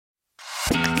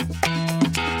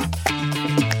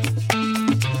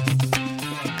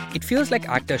feels like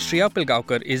actor Shriya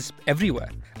Pilgaonkar is everywhere.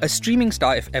 A streaming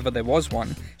star if ever there was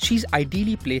one, she's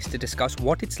ideally placed to discuss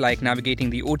what it's like navigating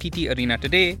the OTT arena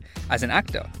today as an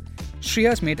actor.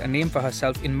 Shriya's made a name for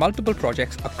herself in multiple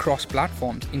projects across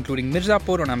platforms, including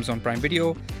Mirzapur on Amazon Prime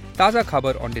Video, Taza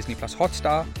Khabar on Disney Plus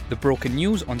Hotstar, The Broken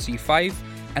News on Z5,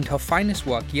 and her finest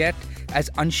work yet as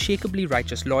unshakably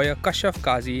righteous lawyer Kashyaf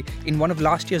Kazi in one of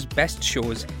last year's best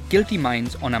shows, Guilty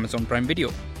Minds on Amazon Prime Video.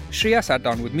 Shriya sat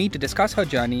down with me to discuss her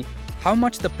journey, how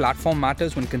much the platform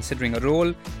matters when considering a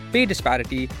role, pay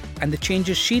disparity, and the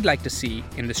changes she'd like to see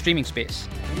in the streaming space.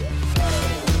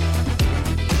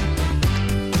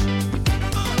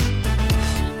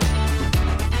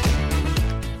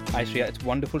 Hi Shriya, it's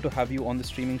wonderful to have you on the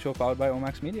streaming show powered by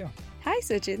Omax Media. Hi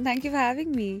Sachin, thank you for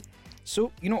having me.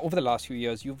 So, over the last few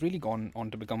years, you've really gone on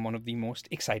to become one of the most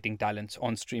exciting talents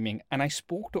on streaming. And I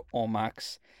spoke to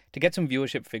Omax to get some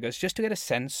viewership figures, just to get a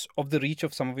sense of the reach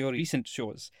of some of your recent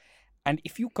shows. And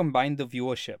if you combine the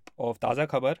viewership of Taza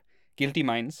Khabar, Guilty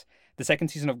Minds, the second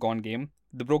season of Gone Game,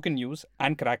 The Broken News,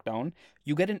 and Crackdown,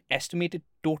 you get an estimated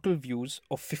total views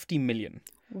of 50 million.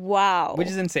 Wow. Which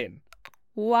is insane.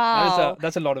 Wow.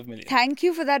 That's a lot of millions. Thank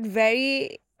you for that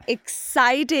very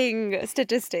exciting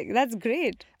statistic. That's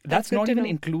great. That's not even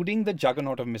including the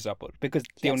juggernaut of Mirzapur, because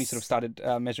they only sort of started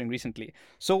measuring recently.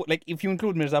 So, if you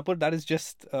include Mirzapur, that is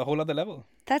just a whole other level.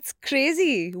 That's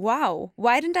crazy. Wow.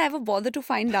 Why didn't I ever bother to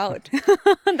find out?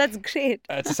 That's great.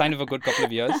 It's a sign of a good couple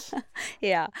of years.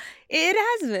 Yeah, it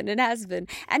has been.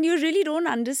 And you really don't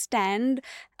understand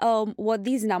what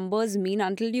these numbers mean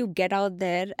until you get out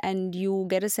there and you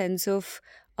get a sense of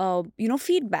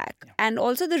feedback, and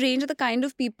also the range of the kind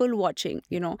of people watching.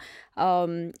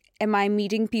 Am I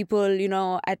meeting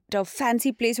people, at a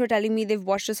fancy place who are telling me they've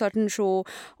watched a certain show,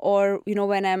 or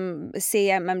when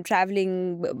I'm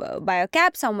traveling by a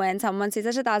cab somewhere and someone says,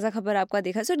 "Acha Taza Khabar aapka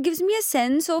dekha." So it gives me a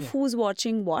sense of who's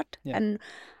watching what and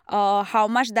how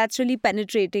much that's really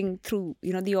penetrating through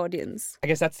the audience. I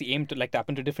guess that's the aim, to tap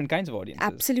into different kinds of audiences.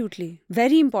 Absolutely,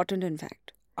 very important, in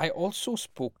fact. I also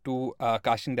spoke to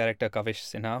casting director Kavish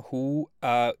Sinha, who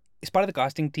is part of the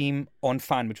casting team on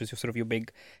Fan, which was sort of your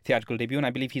big theatrical debut. And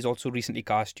I believe he's also recently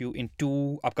cast you in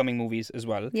 2 upcoming movies as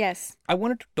well. Yes. I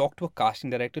wanted to talk to a casting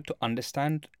director to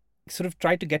understand, sort of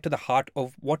try to get to the heart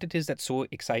of what it is that's so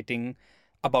exciting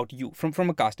about you from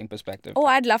a casting perspective. Oh,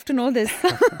 I'd love to know this.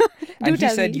 And he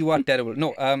said, "You are terrible."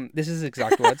 No, this is his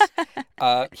exact words.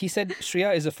 He said,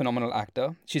 "Shriya is a phenomenal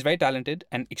actor. She's very talented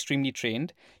and extremely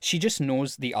trained. She just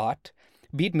knows the art.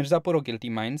 Be it Mirzapur or Guilty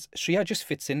Minds, Shriya just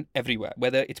fits in everywhere,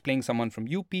 whether it's playing someone from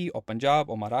UP or Punjab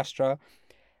or Maharashtra.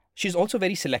 She's also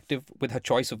very selective with her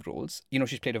choice of roles.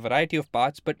 She's played a variety of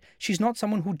parts, but she's not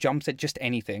someone who jumps at just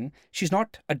anything. She's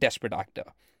not a desperate actor.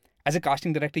 As a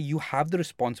casting director, you have the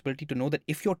responsibility to know that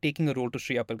if you're taking a role to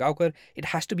Shriya Pilgaonkar, it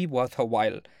has to be worth her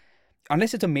while.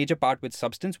 Unless it's a major part with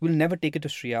substance, we'll never take it to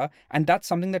Shriya, and that's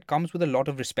something that comes with a lot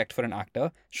of respect for an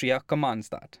actor. Shriya commands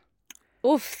that."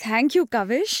 Oof, thank you,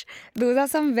 Kavish. Those are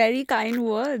some very kind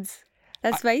words.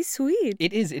 That's very sweet.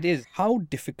 It is. How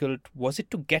difficult was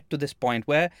it to get to this point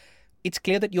where it's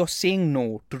clear that you're saying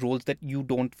no to roles that you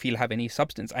don't feel have any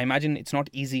substance? I imagine it's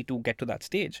not easy to get to that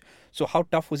stage. So how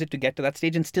tough was it to get to that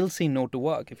stage and still say no to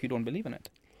work if you don't believe in it?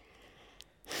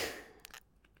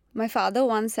 My father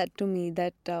once said to me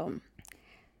that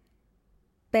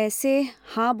पैसे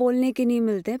हाँ बोलने के नहीं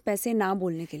मिलते, पैसे ना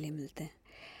बोलने के लिए मिलते हैं.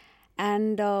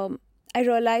 And I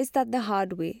realized that the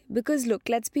hard way, because look,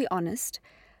 let's be honest,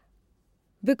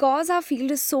 because our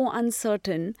field is so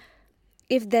uncertain,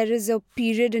 if there is a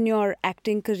period in your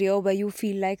acting career where you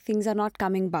feel like things are not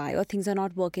coming by or things are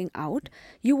not working out,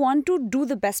 you want to do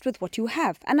the best with what you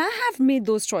have. And I have made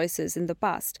those choices in the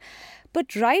past.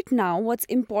 But right now, what's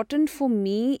important for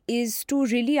me is to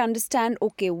really understand,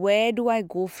 okay, where do I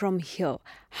go from here?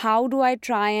 How do I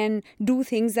try and do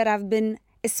things that I've been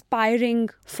aspiring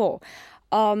for?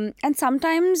 And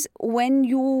sometimes when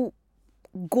you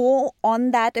go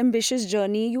on that ambitious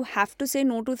journey, you have to say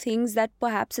no to things that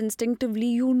perhaps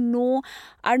instinctively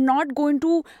are not going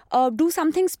to do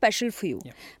something special for you.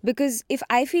 Yeah. Because if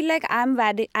I feel like I'm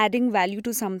adding value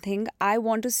to something, I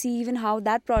want to see even how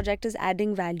that project is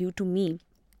adding value to me.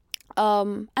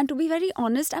 And to be very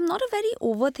honest, I'm not a very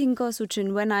overthinker,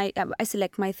 Suchin, when I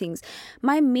select my things.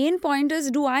 My main point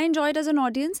is, do I enjoy it as an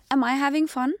audience? Am I having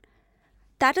fun?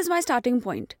 That is my starting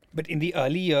point. But in the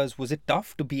early years, was it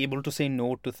tough to be able to say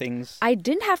no to things? I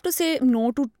didn't have to say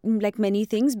no to many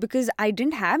things because I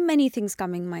didn't have many things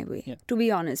coming my way, to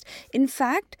be honest. In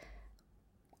fact,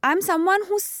 I'm someone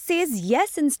who says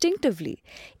yes instinctively.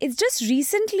 It's just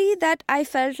recently that I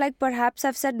felt like perhaps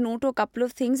I've said no to a couple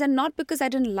of things, and not because I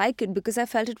didn't like it, because I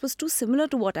felt it was too similar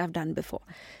to what I've done before.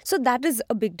 So that is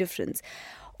a big difference.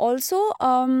 Also,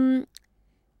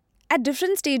 at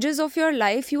different stages of your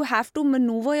life, you have to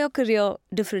maneuver your career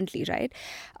differently, right?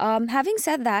 Having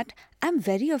said that, I'm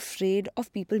very afraid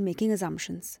of people making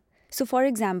assumptions. So, for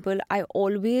example, I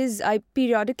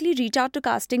periodically reach out to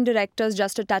casting directors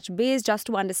just to touch base, just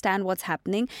to understand what's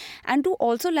happening, and to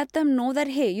also let them know that,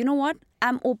 hey, you know what?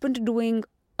 I'm open to doing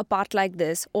a part like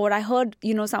this, or I heard,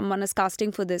 someone is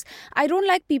casting for this. I don't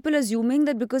like people assuming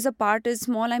that because a part is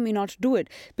small, I may not do it,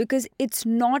 because it's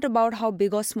not about how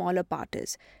big or small a part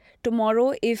is.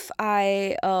 Tomorrow, if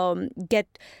I get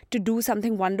to do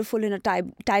something wonderful in a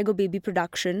Tiger Baby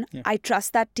production, I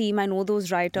trust that team, I know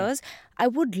those writers, I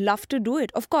would love to do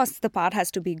it. Of course, the part has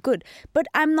to be good. But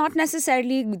I'm not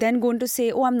necessarily then going to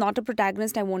say, oh, I'm not a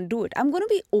protagonist, I won't do it. I'm going to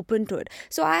be open to it.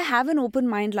 So I have an open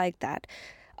mind like that.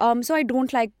 So I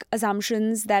don't like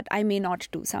assumptions that I may not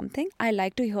do something. I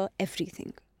like to hear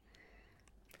everything.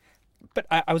 But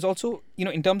I was also,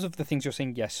 in terms of the things you're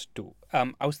saying yes to,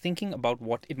 I was thinking about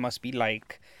what it must be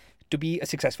like to be a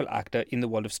successful actor in the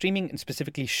world of streaming, and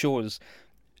specifically shows,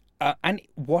 and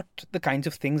what the kinds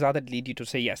of things are that lead you to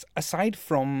say yes. Aside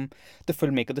from the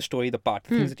filmmaker, the story, the part,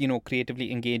 the things that, creatively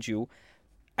engage you,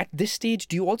 at this stage,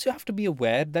 do you also have to be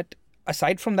aware that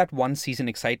aside from that one season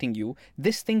exciting you,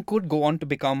 this thing could go on to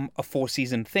become a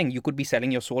 4-season thing? You could be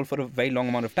selling your soul for a very long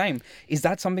amount of time. Is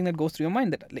that something that goes through your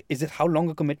mind? How long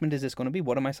a commitment is this going to be?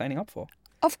 What am I signing up for?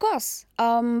 Of course.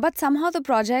 But somehow the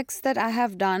projects that I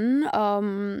have done,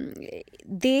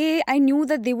 I knew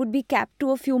that they would be capped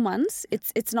to a few months.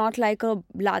 It's not like a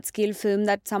large-scale film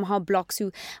that somehow blocks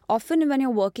you. Often when you're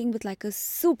working with like a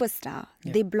superstar,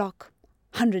 they block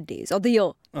 100 days or the year,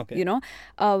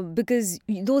 because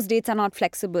those dates are not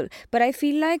flexible. But I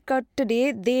feel like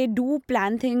today they do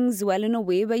plan things well in a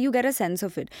way where you get a sense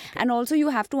of it. And also you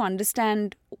have to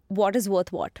understand what is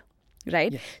worth what.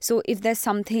 Right? Yeah. So if there's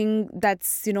something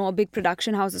that's, a big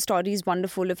production house, the story is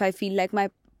wonderful, if I feel like my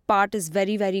part is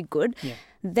very, very good,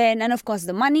 then, and of course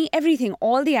the money, everything,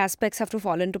 all the aspects have to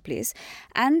fall into place.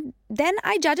 And then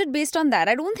I judge it based on that.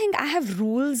 I don't think I have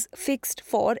rules fixed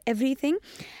for everything.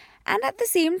 And at the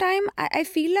same time, I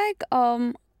feel like,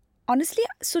 honestly,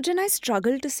 Sujan, I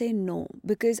struggle to say no,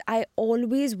 because I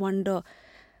always wonder,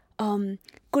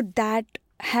 could that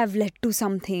have led to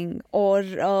something? Or,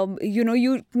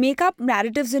 you make up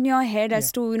narratives in your head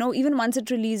as to, even once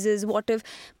it releases, what if?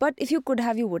 But if you could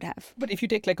have, you would have. But if you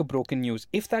take like a Broken News,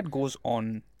 if that goes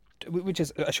on, which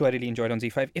is a show I really enjoyed on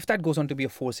Z5, if that goes on to be a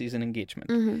 4-season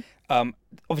engagement,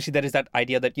 obviously there is that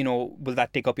idea that, will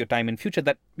that take up your time in future?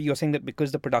 That you're saying that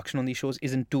because the production on these shows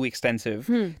isn't too extensive,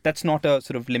 that's not a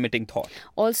sort of limiting thought.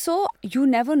 Also, you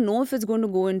never know if it's going to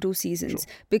go in 2 seasons.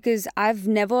 True. Because I've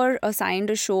never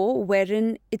signed a show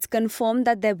wherein it's confirmed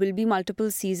that there will be multiple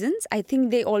seasons. I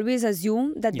think they always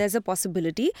assume that there's a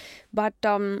possibility. But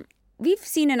we've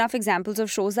seen enough examples of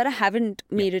shows that haven't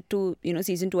made it to,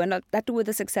 season 2, and that too with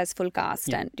a successful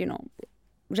cast, and,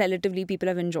 relatively people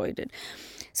have enjoyed it.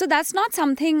 So that's not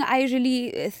something I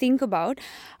really think about.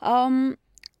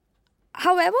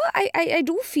 However, I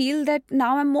do feel that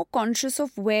now I'm more conscious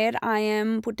of where I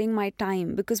am putting my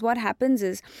time, because what happens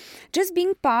is just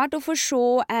being part of a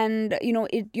show and,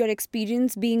 your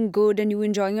experience being good and you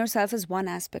enjoying yourself is one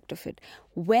aspect of it.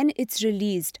 When it's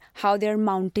released, how they're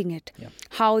mounting it,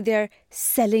 how they're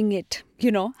selling it,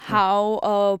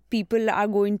 how people are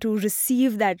going to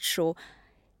receive that show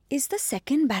is the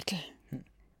second battle.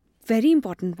 Very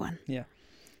important one. Yeah.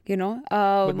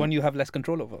 But one you have less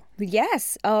control over.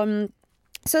 Yes.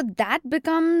 So that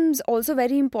becomes also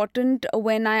very important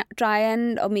when I try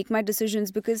and make my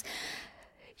decisions, because,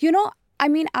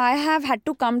 I have had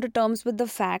to come to terms with the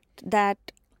fact that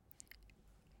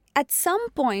at some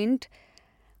point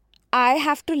I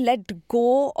have to let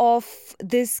go of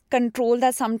this control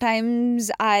that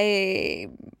sometimes I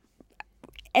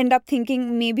end up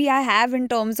thinking maybe I have in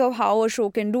terms of how a show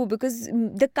can do, because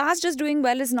the cast just doing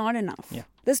well is not enough. Yeah.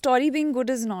 The story being good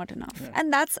is not enough. Yeah.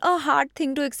 And that's a hard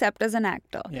thing to accept as an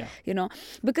actor,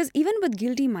 because even with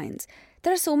Guilty Minds,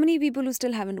 there are so many people who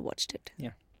still haven't watched it.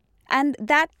 Yeah. And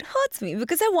that hurts me,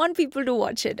 because I want people to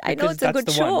watch it. I know it's a good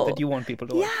show. That's the one that you want people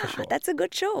to watch, for sure. That's a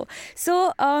good show.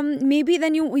 So maybe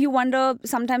then you wonder,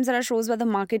 sometimes there are shows where the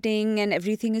marketing and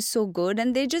everything is so good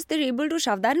and they're able to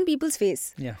shove that in people's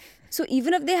face. Yeah. So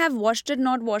even if they have watched it,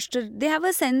 not watched it, they have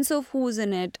a sense of who's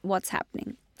in it, what's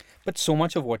happening. But so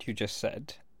much of what you just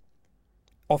said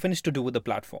often is to do with the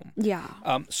platform. Yeah.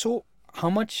 So how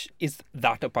much is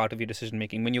that a part of your decision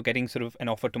making when you're getting sort of an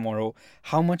offer tomorrow?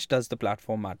 How much does the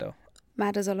platform matter?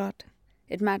 Matters a lot.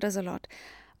 It matters a lot.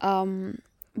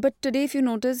 But today, if you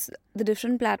notice, the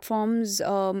different platforms,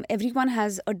 everyone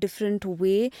has a different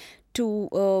way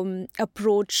to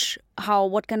approach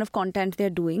what kind of content they're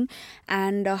doing,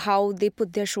 and how they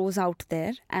put their shows out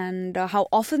there, and how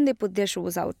often they put their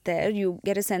shows out there. You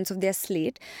get a sense of their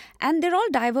slate, and they're all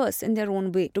diverse in their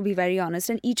own way, to be very honest,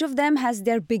 and each of them has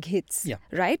their big hits,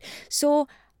 right? So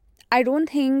I don't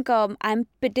think I'm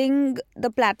pitting the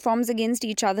platforms against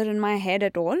each other in my head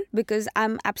at all, because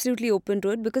I'm absolutely open to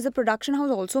it, because the production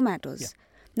house also matters. Yeah.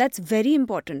 That's very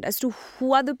important as to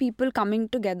who are the people coming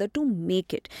together to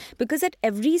make it. Because at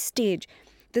every stage,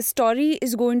 the story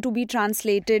is going to be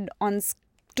translated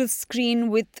to screen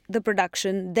with the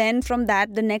production. Then from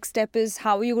that, the next step is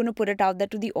how are you going to put it out there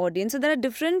to the audience. So there are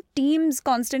different teams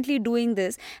constantly doing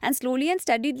this. And slowly and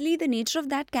steadily, the nature of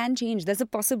that can change. There's a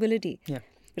possibility. Yeah.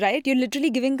 Right? You're literally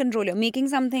giving control. You're making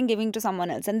something, giving to someone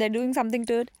else, and they're doing something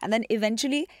to it. And then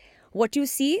eventually, what you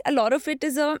see, a lot of it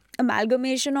is a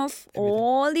amalgamation of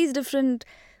all these different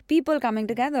people coming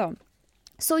together.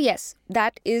 So yes,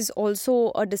 that is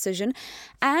also a decision.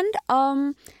 And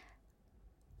I'll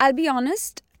be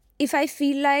honest, if I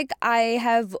feel like I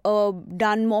have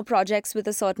done more projects with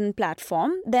a certain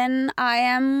platform, then I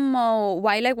am,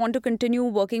 while I want to continue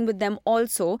working with them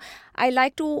also, I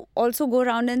like to also go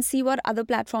around and see what other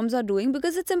platforms are doing,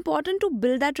 because it's important to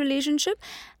build that relationship,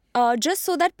 just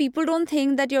so that people don't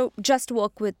think that you just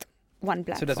work with one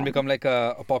platform. So it doesn't become like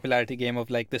a popularity game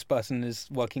of like this person is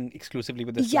working exclusively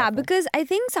with this platform. Because I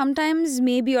think sometimes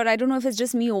maybe, or I don't know if it's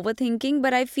just me overthinking,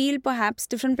 but I feel perhaps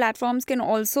different platforms can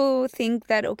also think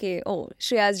that, okay,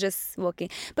 Shriya is just working.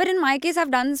 But in my case,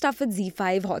 I've done stuff with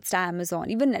Z5, Hotstar,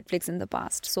 Amazon, even Netflix in the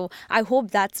past. So I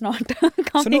hope that's not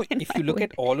coming. So no, if you look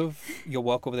at all of your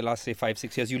work over the last, say,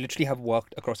 5-6 years, you literally have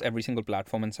worked across every single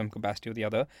platform in some capacity or the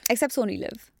other. Except Sony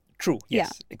Live. True.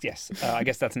 Yes. Yeah. Yes. I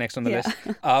guess that's next on the list.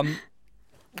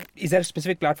 Is there a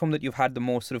specific platform that you've had the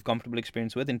most sort of comfortable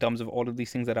experience with in terms of all of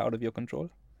these things that are out of your control?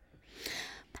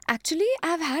 Actually,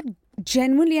 I've had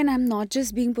genuinely, and I'm not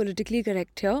just being politically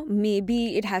correct here,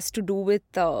 maybe it has to do with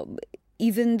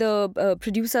even the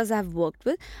producers I've worked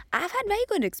with. I've had very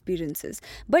good experiences.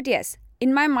 But yes,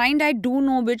 in my mind, I do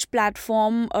know which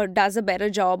platform does a better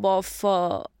job of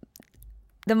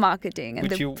the marketing and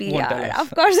which the you won't tell us.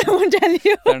 Of course, I won't tell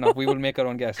you. Fair enough. We will make our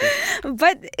own guesses.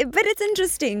 But it's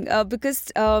interesting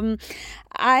because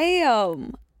I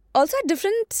also at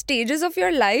different stages of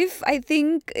your life, I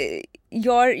think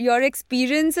your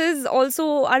experiences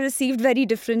also are received very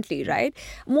differently, right?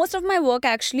 Most of my work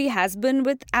actually has been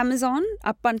with Amazon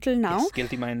up until now. Yes,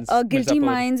 Guilty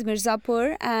Minds,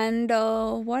 Mirzapur, and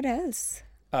what else?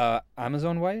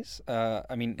 Amazon-wise,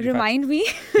 I mean... Remind me.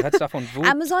 You had stuff on Voot.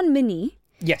 Amazon Mini.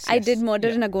 Yes. I did Murder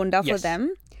in Agonda for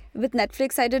them. With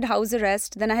Netflix, I did House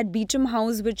Arrest. Then I had Beecham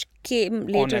House, which came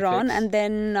later on. And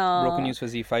then... Broken News for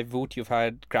Z5. Voot, you've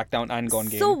had Crackdown and Gone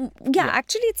Game. So,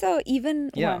 actually, it's a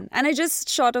even one. And I just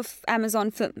shot of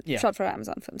Amazon Film. Shot for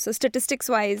Amazon Film. So,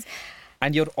 statistics-wise...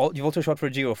 And you've also shot for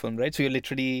a Geo film, right? So you're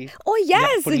literally... Oh,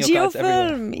 yes, a Geo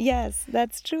film. Yes,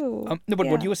 that's true. No, but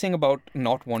what you were saying about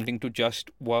not wanting to just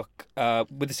work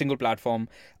with a single platform,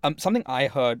 something I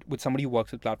heard with somebody who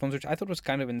works with platforms, which I thought was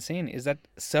kind of insane, is that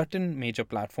certain major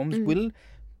platforms will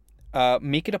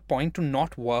make it a point to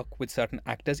not work with certain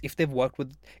actors if they've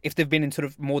been in sort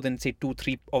of more than, say,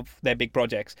 2-3 of their big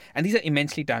projects. And these are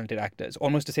immensely talented actors,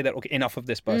 almost to say that, okay, enough of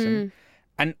this person.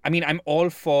 And I mean, I'm all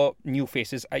for new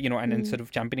faces, and sort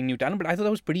of championing new talent, but I thought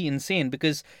that was pretty insane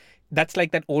because that's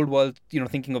like that old world,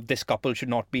 thinking of this couple should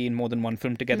not be in more than one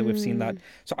film together. We've seen that.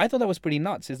 So I thought that was pretty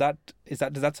nuts. Does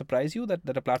that surprise you that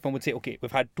a platform would say, okay,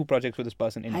 we've had 2 projects with this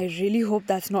person in? I really hope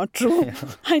that's not true.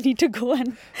 I need to go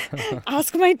and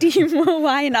ask my team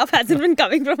why enough hasn't been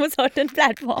coming from a certain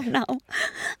platform now.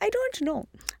 I don't know.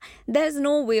 There's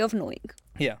no way of knowing.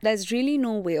 Yeah. There's really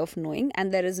no way of knowing,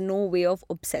 and there is no way of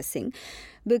obsessing,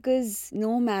 because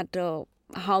no matter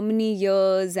how many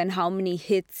years and how many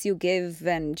hits you give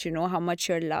and how much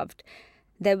you're loved,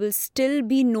 there will still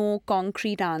be no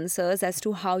concrete answers as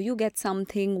to how you get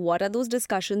something. What are those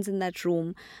discussions in that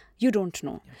room? You don't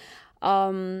know. I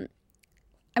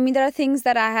mean, there are things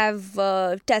that I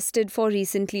have tested for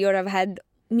recently, or I've had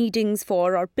meetings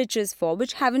for or pitches for,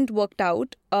 which haven't worked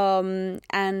out. And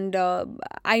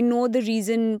I know the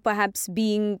reason perhaps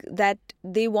being that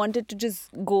they wanted to just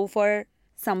go for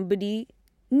somebody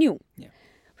new,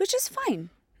 which is fine,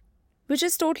 which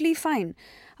is totally fine,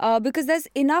 because there's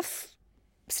enough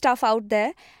stuff out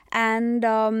there. And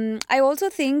I also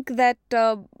think that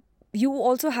you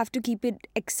also have to keep it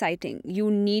exciting.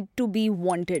 You need to be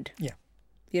wanted. Yeah.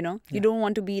 You don't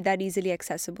want to be that easily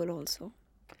accessible also.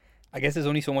 I guess there's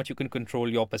only so much you can control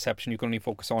your perception. You can only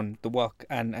focus on the work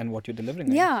and what you're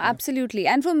delivering. Yeah, absolutely.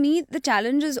 And for me, the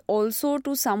challenge is also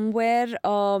to somewhere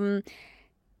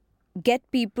get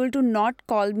people to not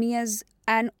call me as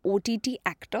an OTT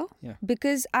actor,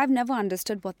 because I've never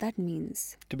understood what that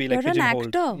means. To be like you're an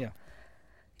actor. Yeah.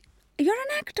 You're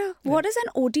an actor. Yeah. What is an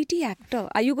OTT actor?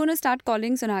 Are you going to start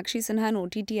calling Sonakshi Sinha an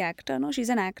OTT actor? No, she's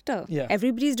an actor. Yeah.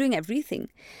 Everybody's doing everything.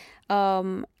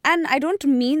 And I don't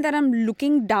mean that I'm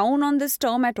looking down on this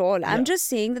term at all. I'm just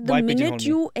saying that the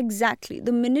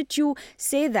minute you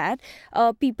say that,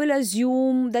 people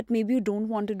assume that maybe you don't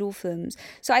want to do films.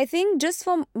 So I think just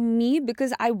for me,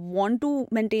 because I want to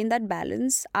maintain that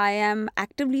balance, I am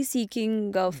actively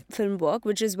seeking film work,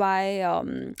 which is why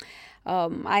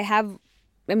I have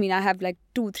like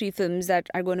 2-3 films that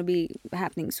are going to be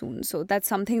happening soon. So that's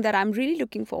something that I'm really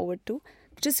looking forward to.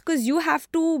 Just because you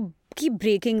have to keep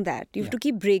breaking that. You have to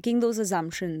keep breaking those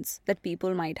assumptions that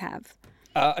people might have.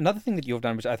 Another thing that you've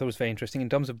done, which I thought was very interesting in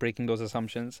terms of breaking those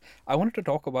assumptions, I wanted to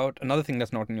talk about another thing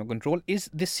that's not in your control, is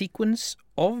the sequence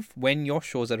of when your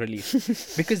shows are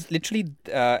released. Because literally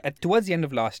towards the end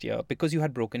of last year, because you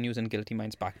had Broken News and Guilty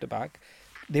Minds back to back,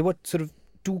 they were sort of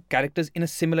two characters in a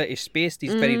similar-ish space,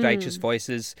 these very righteous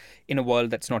voices in a world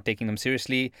that's not taking them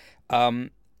seriously.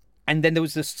 And then there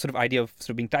was this sort of idea of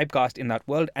sort of being typecast in that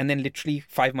world. And then literally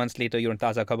 5 months later, you're in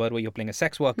Taza Khabar, where you're playing a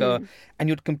sex worker. And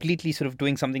you're completely sort of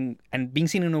doing something and being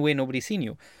seen in a way nobody's seen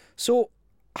you. So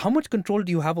how much control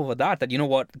do you have over that? That, you know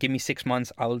what, give me 6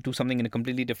 months, I'll do something in a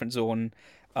completely different zone.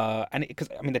 And because,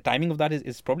 the timing of that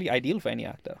is probably ideal for any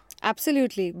actor.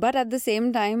 Absolutely. But at the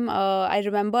same time, I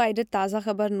remember I did Taza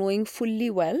Khabar knowing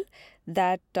fully well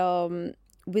that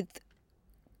with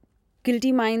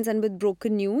Guilty Minds and with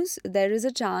Broken News, there is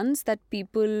a chance that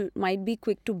people might be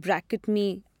quick to bracket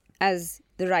me as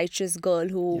the righteous girl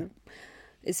who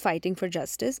is fighting for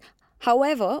justice.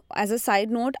 However, as a side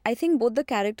note, I think both the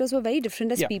characters were very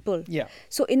different as people. Yeah.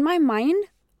 So in my mind,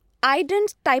 I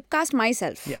didn't typecast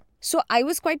myself. Yeah. So I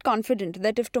was quite confident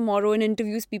that if tomorrow in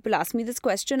interviews people ask me this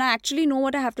question, I actually know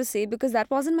what I have to say, because that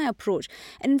wasn't my approach.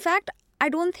 And in fact, I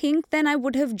don't think then I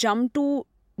would have jumped to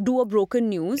do a Broken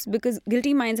News, because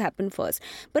Guilty Minds happened first.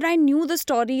 But I knew the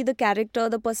story, the character,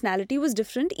 the personality was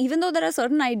different, even though there are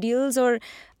certain ideals or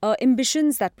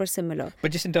ambitions that were similar.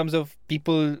 But just in terms of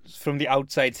people from the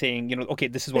outside saying, okay,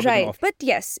 this is what we're going to offer. But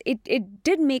yes, it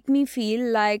did make me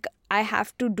feel like I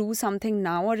have to do something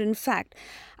now. Or in fact,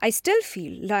 I still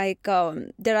feel like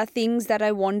there are things that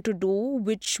I want to do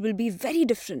which will be very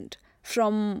different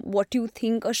from what you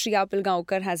think a Shriya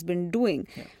Pilgaonkar has been doing.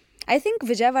 Yeah. I think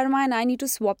Vijay Varma and I need to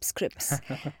swap scripts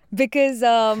because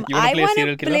I want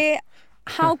to play.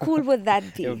 How cool would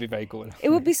that be? It would be very cool. It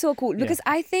would be so cool because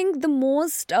I think the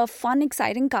most fun,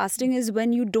 exciting casting is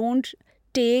when you don't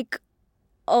take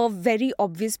a very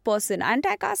obvious person,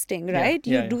 anti-casting, right?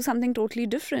 You do something totally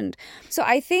different. So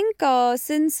I think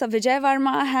since Vijay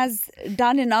Varma has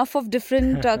done enough of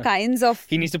different kinds of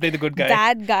he needs to play the good guy,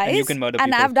 bad guys, and you can murder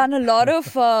people. I've done a lot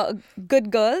of good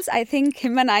girls. I think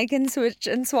him and I can switch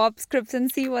and swap scripts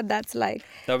and see what that's like.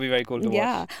 That would be very cool to watch.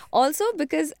 Yeah. Also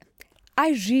because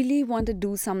I really want to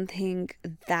do something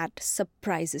that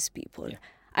surprises people. Yeah.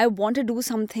 I want to do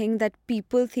something that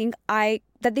people think that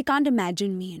they can't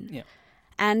imagine me in. Yeah.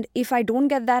 And if I don't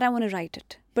get that, I want to write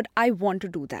it. But I want to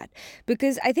do that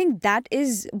because I think that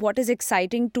is what is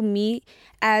exciting to me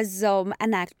as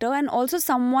an actor and also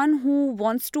someone who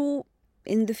wants to,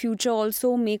 in the future,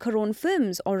 also make her own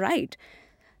films or write.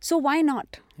 So why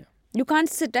not? Yeah. You can't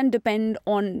sit and depend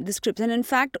on the scripts. And in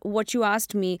fact, what you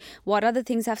asked me, what are the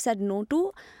things I've said no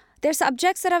to? They're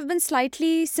subjects that have been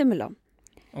slightly similar.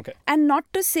 Okay. And not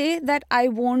to say that I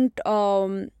won't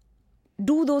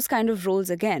do those kind of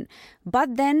roles again.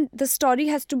 But then the story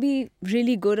has to be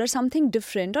really good or something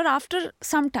different or after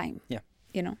some time. Yeah.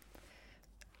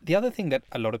 The other thing that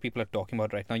a lot of people are talking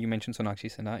about right now, you mentioned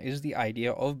Sonakshi Sinha, is the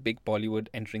idea of big Bollywood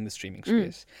entering the streaming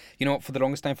space. For the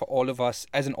longest time for all of us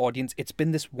as an audience, it's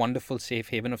been this wonderful safe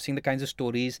haven of seeing the kinds of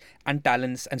stories and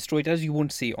talents and storytellers you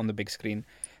won't see on the big screen.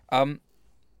 Somebody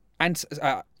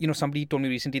told me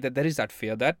recently that there is that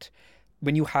fear that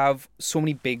when you have so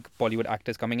many big Bollywood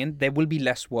actors coming in, there will be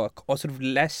less work or sort of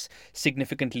less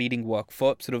significant leading work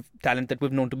for sort of talent that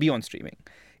we've known to be on streaming.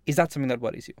 Is that something that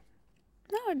worries you?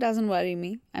 No, it doesn't worry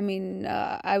me. I mean,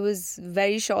 I was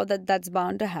very sure that that's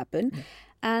bound to happen. Yeah.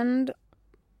 And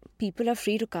people are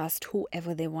free to cast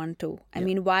whoever they want to. I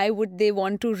mean, why would they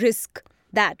want to risk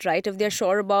that, right? If they're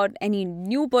sure about any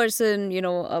new person,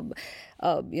 your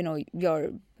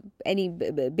any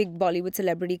big Bollywood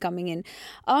celebrity coming in.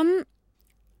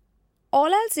 All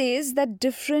I'll say is that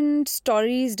different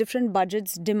stories, different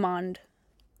budgets demand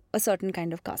a certain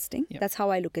kind of casting. Yeah. That's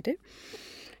how I look at it.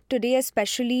 Today,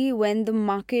 especially when the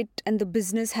market and the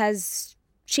business has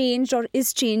changed or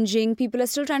is changing, people are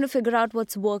still trying to figure out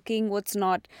what's working, what's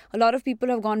not. A lot of people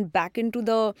have gone back into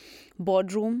the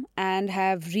boardroom and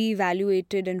have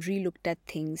reevaluated and relooked at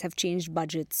things, have changed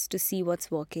budgets to see what's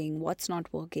working, what's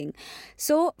not working.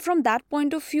 So from that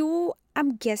point of view,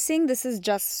 I'm guessing this is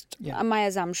just my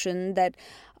assumption that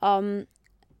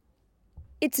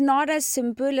it's not as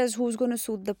simple as who's going to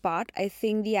suit the part. I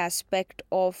think the aspect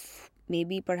of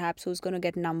maybe perhaps who's going to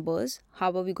get numbers,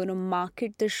 how are we going to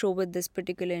market the show with this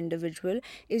particular individual,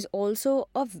 is also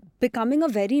becoming a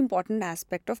very important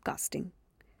aspect of casting.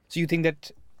 So you think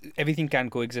that everything can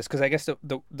coexist? Because I guess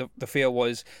the fear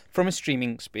was from a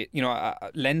streaming space,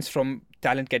 lens from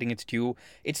talent getting its due.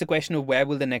 It's the question of where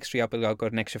will the next Shriya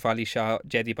Pilgaonkar, next Shefali Shah,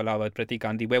 Jaideep Ahlawat, Pratik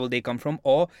Gandhi, where will they come from?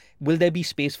 Or will there be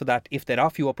space for that if there are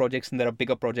fewer projects and there are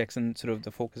bigger projects and sort of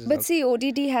the focus is But see,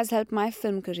 OTT has helped my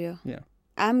film career. Yeah.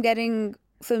 I'm getting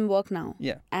film work now.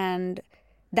 Yeah. And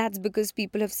that's because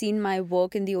people have seen my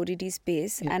work in the OTT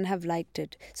space and have liked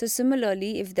it. So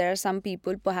similarly, if there are some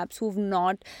people perhaps who've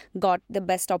not got the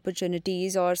best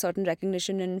opportunities or certain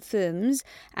recognition in films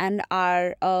and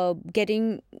are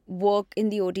getting work in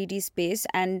the OTT space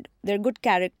and they're good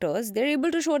characters, they're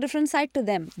able to show a different side to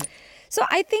them. Yeah. So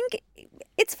I think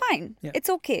it's fine. Yeah. It's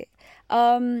okay.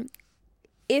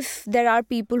 If there are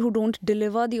people who don't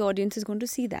deliver, the audience is going to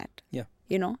see that. Yeah.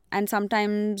 And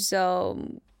sometimes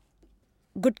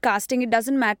good casting, it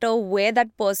doesn't matter where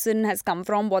that person has come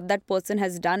from, what that person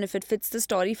has done. If it fits the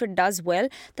story, if it does well,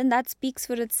 then that speaks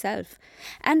for itself.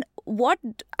 And what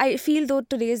I feel though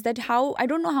today is that I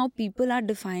don't know how people are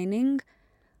defining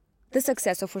the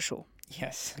success of a show.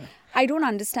 Yes. I don't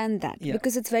understand that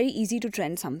because it's very easy to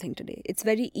trend something today. It's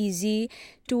very easy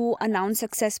to announce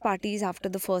success parties after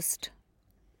the first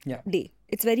day.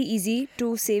 It's very easy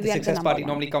to say we are the number one. Success party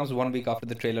normally comes 1 week after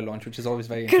the trailer launch, which is always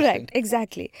very interesting. Correct,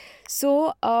 exactly.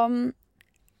 So, to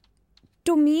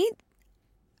me,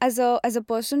 as a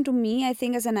person, I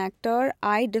think as an actor,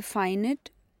 I define it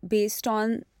based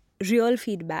on real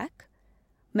feedback,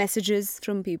 messages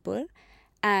from people,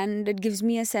 and it gives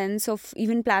me a sense of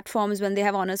even platforms when they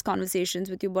have honest conversations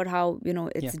with you about how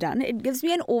it's done. It gives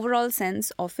me an overall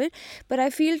sense of it. But I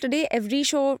feel today every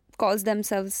show calls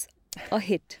themselves a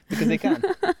hit. Because they can.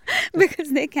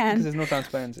 Because they can. Because there's no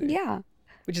transparency. Yeah.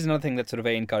 Which is another thing that's sort of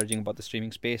very encouraging about the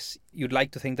streaming space. You'd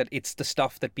like to think that it's the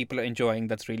stuff that people are enjoying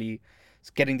that's really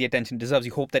getting the attention it deserves.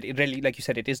 You hope that it really, like you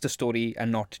said, it is the story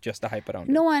and not just the hype around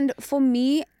it. No, and for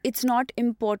me, it's not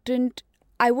important.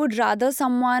 I would rather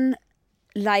someone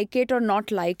like it or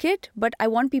not like it, but I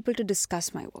want people to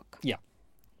discuss my work. Yeah.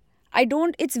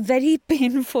 It's very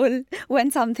painful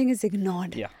when something is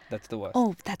ignored. Yeah, that's the worst.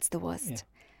 Oh, that's the worst. Yeah.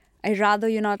 I'd rather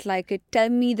you not like it. Tell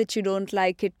me that you don't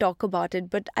like it. Talk about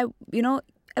it. But I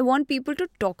want people to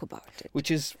talk about it. Which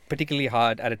is particularly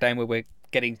hard at a time where we're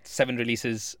getting 7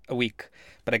 releases a week.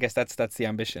 But I guess that's the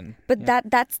ambition. But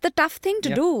that's the tough thing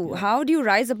to do. Yeah. How do you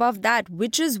rise above that?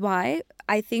 Which is why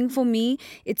I think for me,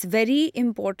 it's very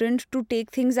important to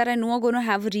take things that I know are going to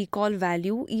have a recall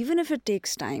value, even if it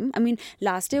takes time. I mean,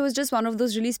 last year was just one of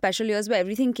those really special years where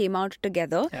everything came out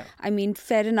together. Yeah. I mean,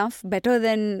 fair enough, better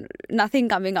than nothing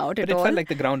coming out at all. But it felt like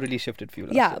the ground really shifted for you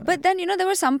last year. But then, there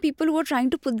were some people who were trying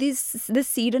to put this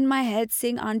seed in my head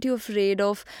saying, aren't you afraid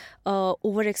of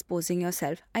overexposing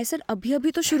yourself? I said,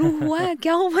 abhi to shuru hua hai,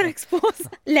 kya overexpose?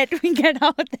 Let me get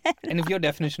out there. And if your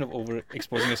definition of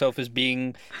overexposing yourself is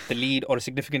being the lead or a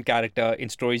significant character in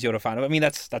stories you're a fan of, I mean,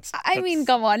 that's I mean,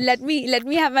 come on, let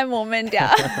me have my moment,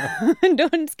 yeah.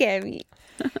 Don't scare me.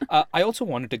 I also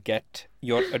wanted to get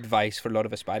your advice for a lot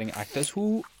of aspiring actors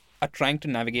who are trying to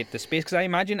navigate this space, because I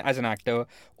imagine as an actor,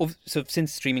 so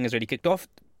since streaming has already kicked off,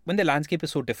 when the landscape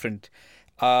is so different,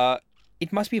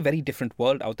 it must be a very different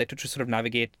world out there to sort of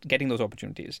navigate getting those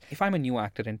opportunities. If I'm a new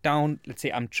actor in town, let's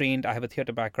say I'm trained, I have a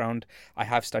theatre background, I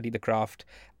have studied the craft,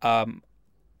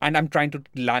 and I'm trying to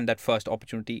land that first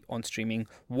opportunity on streaming,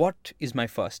 what is my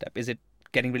first step? Is it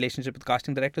getting relationship with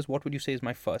casting directors? What would you say is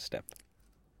my first step?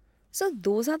 So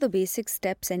those are the basic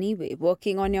steps anyway.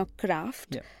 Working on your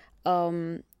craft,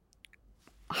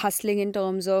 hustling in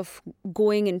terms of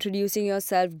going, introducing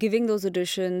yourself, giving those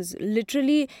auditions,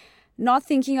 literally not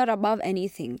thinking you're above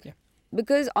anything. Yeah.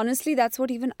 Because honestly, that's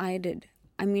what even I did.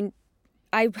 I mean,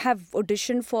 I have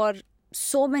auditioned for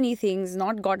so many things,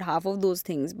 not got half of those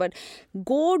things, but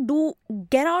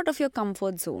get out of your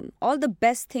comfort zone. All the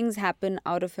best things happen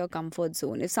out of your comfort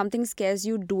zone. If something scares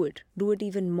you, do it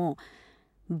even more.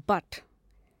 But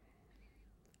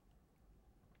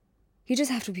you just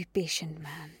have to be patient,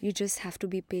 man. You just have to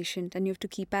be patient and you have to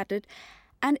keep at it.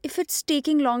 And if it's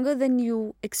taking longer than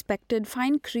you expected,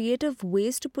 find creative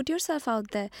ways to put yourself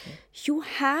out there. You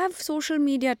have social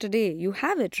media today. You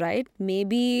have it, right?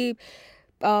 Maybe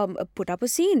put up a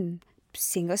scene,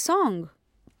 sing a song.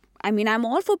 I mean, I'm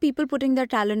all for people putting their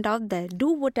talent out there. Do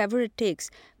whatever it takes.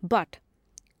 But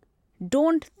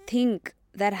don't think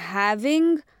that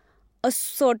having a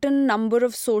certain number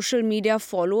of social media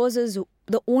followers is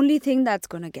the only thing that's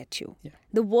going to get you. Yeah.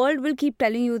 The world will keep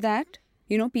telling you that.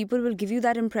 You know, people will give you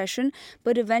that impression,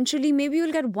 but eventually maybe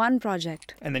you'll get one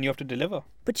project. And then you have to deliver.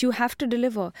 But you have to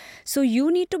deliver. So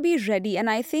you need to be ready. And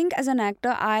I think as an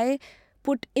actor, I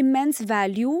put immense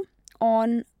value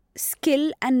on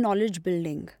skill and knowledge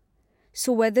building.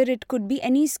 So whether it could be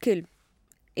any skill,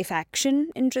 if action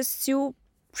interests you,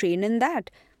 train in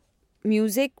that.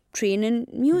 Music, train in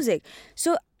music.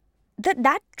 So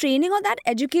that training or that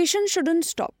education shouldn't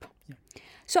stop. Yeah.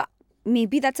 So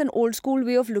maybe that's an old school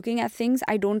way of looking at things.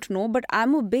 I don't know. But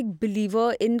I'm a big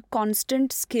believer in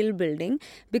constant skill building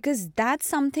because that's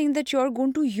something that you're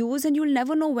going to use and you'll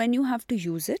never know when you have to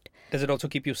use it. Does it also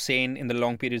keep you sane in the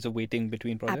long periods of waiting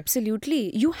between projects?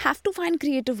 Absolutely. You have to find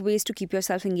creative ways to keep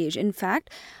yourself engaged. In fact,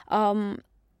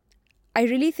 I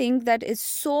really think that it's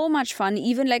so much fun.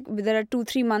 Even like there are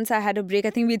 2-3 months I had a break. I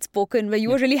think we'd spoken where you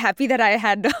were really happy that I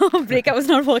had a break. I was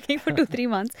not working for 2-3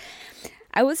 months.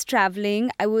 I was traveling.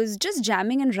 I was just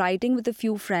jamming and writing with a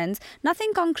few friends.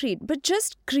 Nothing concrete, but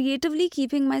just creatively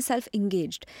keeping myself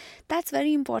engaged. That's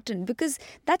very important because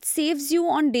that saves you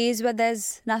on days where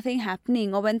there's nothing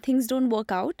happening or when things don't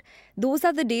work out. Those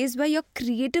are the days where you're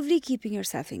creatively keeping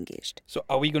yourself engaged. So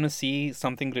are we going to see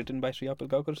something written by Shriya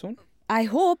Pilgaonkar soon? I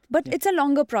hope, but it's a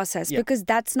longer process because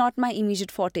that's not my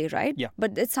immediate forte, right? Yeah.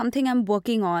 But it's something I'm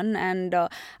working on and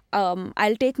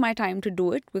I'll take my time to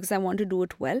do it because I want to do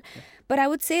it well. Yeah. But I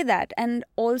would say that. And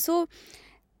also,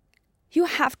 you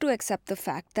have to accept the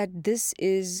fact that this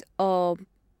is a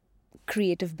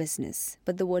creative business.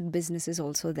 But the word business is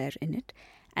also there in it.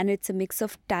 And it's a mix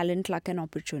of talent, luck and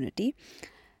opportunity.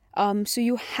 So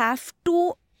you have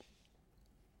to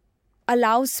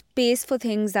allow space for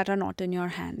things that are not in your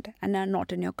hand and are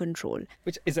not in your control.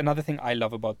 Which is another thing I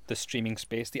love about the streaming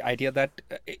space. The idea that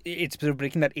it's sort of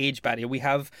breaking that age barrier. We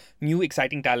have new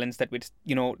exciting talents that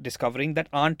we're, discovering that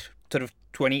aren't sort of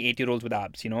 28-year-olds with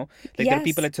abs, Like there are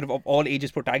people at sort of all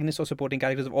ages, protagonists or supporting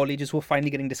characters of all ages who are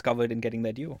finally getting discovered and getting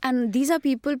their due. And these are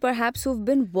people perhaps who've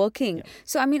been working. Yeah.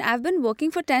 So, I mean, I've been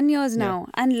working for 10 years now.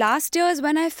 Yeah. And last year is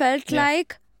when I felt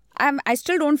like I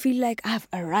still don't feel like I've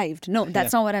arrived. No,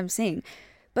 that's not what I'm saying.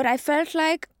 But I felt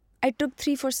like I took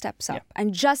 3-4 steps up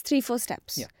and just 3-4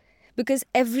 steps. Yeah. Because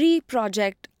every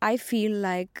project I feel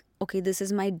like, okay, this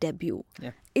is my debut.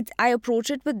 Yeah. I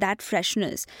approach it with that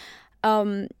freshness.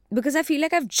 Because I feel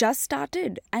like I've just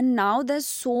started and now there's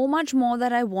so much more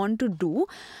that I want to do.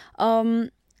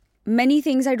 Many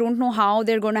things I don't know how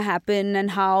they're going to happen and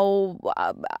how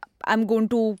I'm going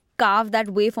to carve that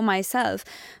way for myself,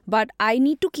 but I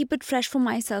need to keep it fresh for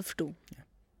myself too. Yeah.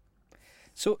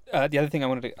 So the other thing I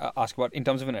wanted to ask about in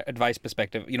terms of an advice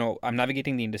perspective, I'm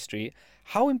navigating the industry.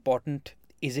 How important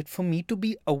is it for me to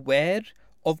be aware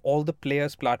of all the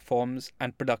players, platforms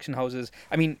and production houses?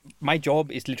 I mean, my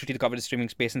job is literally to cover the streaming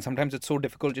space and sometimes it's so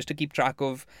difficult just to keep track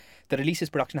of the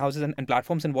releases, production houses and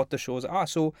platforms and what the shows are.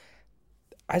 So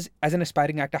as an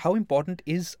aspiring actor, how important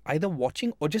is either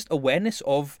watching or just awareness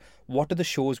of what are the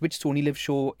shows, which Sony Live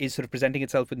show is sort of presenting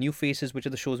itself with new faces, which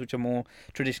are the shows which are more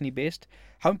traditionally based?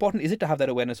 How important is it to have that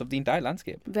awareness of the entire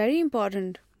landscape? Very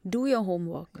important. Do your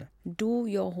homework. Yeah. Do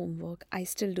your homework. I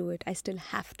still do it. I still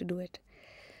have to do it.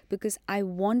 Because I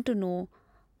want to know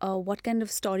what kind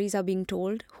of stories are being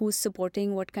told, who's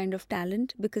supporting what kind of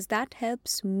talent, because that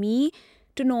helps me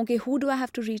to know, okay, who do I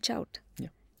have to reach out? Yeah.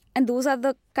 And those are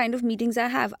the kind of meetings I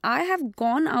have. I have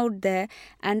gone out there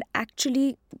and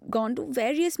actually gone to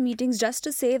various meetings just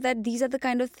to say that these are the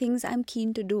kind of things I'm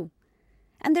keen to do.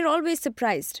 And they're always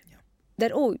surprised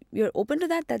that, oh, you're open to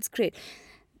that? That's great.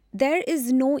 There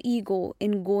is no ego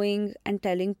in going and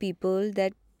telling people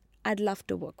that I'd love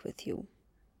to work with you.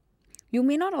 You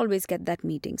may not always get that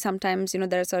meeting. Sometimes,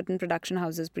 there are certain production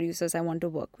houses, producers I want to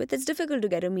work with. It's difficult to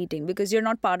get a meeting because you're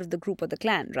not part of the group or the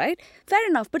clan, right? Fair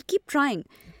enough, but keep trying.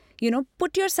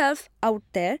 Put yourself out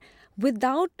there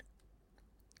don't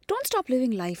stop living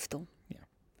life though. Yeah.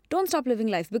 Don't stop living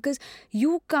life because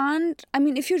you can't,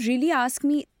 if you really ask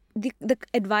me, the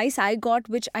advice I got,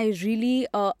 which I really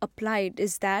applied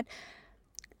is that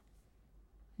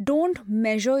don't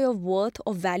measure your worth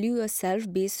or value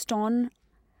yourself based on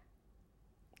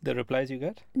the replies you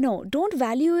get? No, don't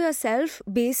value yourself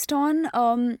based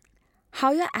on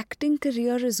how your acting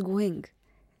career is going.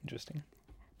 Interesting.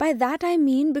 By that I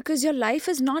mean because your life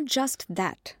is not just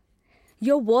that.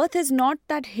 Your worth is not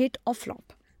that hit or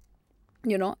flop.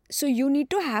 So you need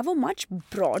to have a much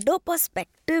broader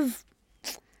perspective.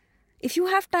 If you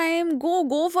have time,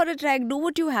 go for a trek, do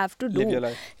what you have to do. Live your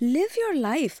life. Live your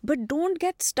life, but don't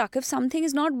get stuck. If something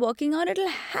is not working out, it'll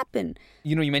happen.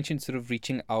 You mentioned sort of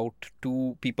reaching out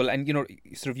to people, and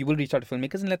sort of you will reach out to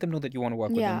filmmakers and let them know that you want to work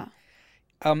with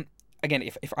them. Again,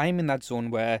 if I'm in that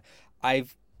zone where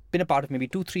I've been a part of maybe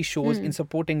 2-3 shows in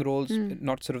supporting roles,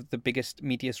 not sort of the biggest,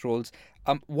 meatiest roles,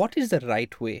 what is the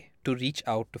right way to reach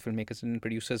out to filmmakers and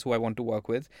producers who I want to work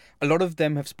with? A lot of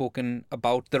them have spoken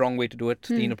about the wrong way to do it,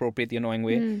 the inappropriate, the annoying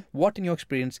way. What, in your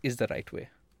experience, is the right way?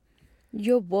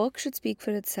 Your work should speak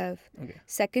for itself. Okay.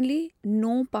 Secondly,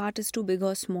 no part is too big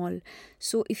or small.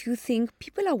 So if you think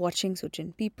people are watching,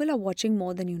 Suchin, people are watching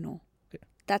more than you know. Okay.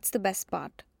 That's the best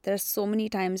part. There are so many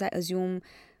times I assume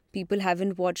people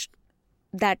haven't watched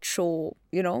that show,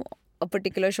 a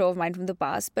particular show of mine from the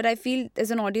past. But I feel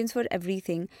there's an audience for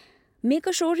everything. Make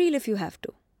a show reel if you have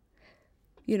to.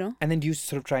 And then do you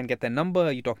sort of try and get their number?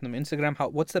 You talk to them on Instagram?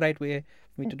 What's the right way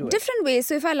for me to do it? Different ways.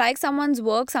 So if I like someone's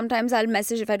work, sometimes I'll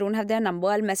message. If I don't have their number,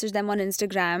 I'll message them on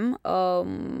Instagram.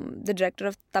 The director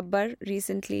of Tabbar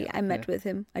recently, I met with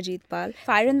him, Ajit Pal.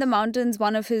 Fire in the Mountains,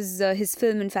 one of his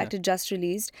film, in fact, it just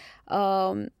released.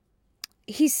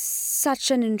 He's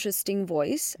such an interesting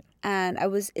voice, and I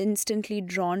was instantly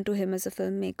drawn to him as a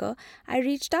filmmaker. I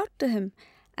reached out to him.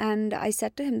 And I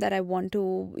said to him that I want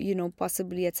to,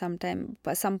 possibly at some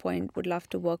point, would love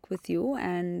to work with you.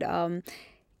 And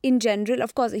in general,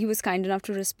 of course, he was kind enough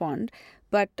to respond.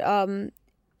 But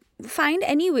find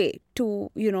any way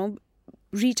to,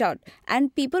 reach out.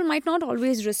 And people might not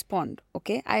always respond,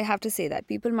 okay? I have to say that.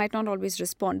 People might not always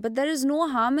respond. But there is no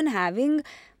harm in having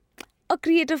a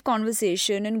creative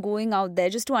conversation and going out there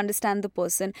just to understand the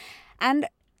person. And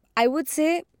I would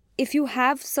say, if you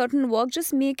have certain work,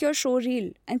 just make your show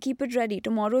reel and keep it ready.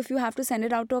 Tomorrow, if you have to send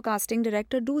it out to a casting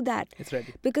director, do that. It's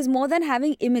ready. Because more than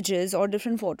having images or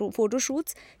different photo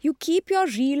shoots, you keep your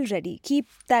reel ready. Keep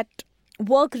that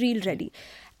work reel ready.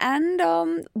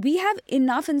 And we have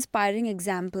enough inspiring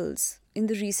examples in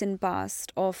the recent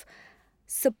past of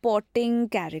supporting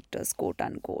characters, quote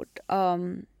unquote,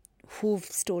 who've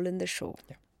stolen the show.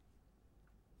 Yeah.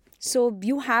 So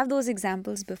you have those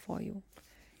examples before you.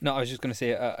 No, I was just going to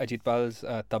say Ajit Pal's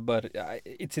Tabbar.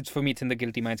 It's for me. It's in the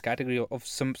Guilty Minds category of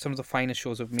some of the finest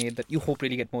shows I've made that you hope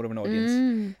really get more of an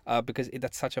audience because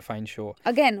that's such a fine show.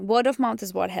 Again, word of mouth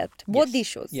is what helped both these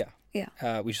shows.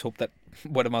 Yeah. We just hope that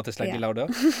word of mouth is slightly louder.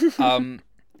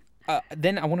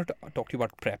 Then I wanted to talk to you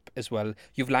about prep as well.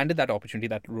 You've landed that opportunity,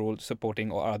 that role,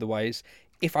 supporting or otherwise.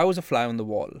 If I was a fly on the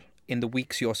wall in the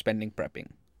weeks you're spending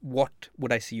prepping, what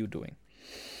would I see you doing?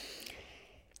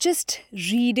 Just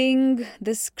reading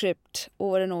the script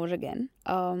over and over again.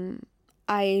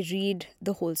 I read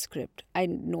the whole script. I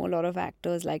know a lot of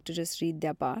actors like to just read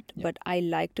their part, but I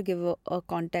like to give a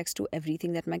context to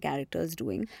everything that my character is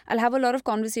doing. I'll have a lot of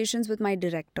conversations with my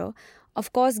director.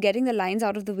 Of course, getting the lines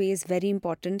out of the way is very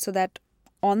important so that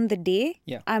on the day,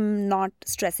 I'm not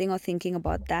stressing or thinking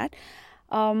about that.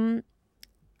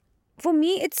 For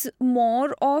me, it's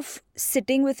more of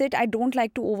sitting with it. I don't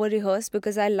like to over-rehearse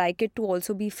because I like it to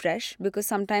also be fresh, because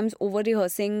sometimes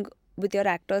over-rehearsing with your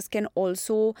actors can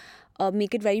also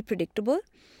make it very predictable.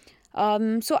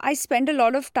 So I spend a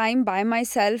lot of time by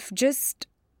myself just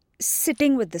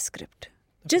sitting with the script,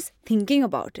 just thinking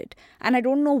about it. And I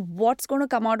don't know what's going to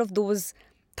come out of those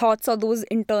thoughts or those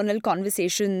internal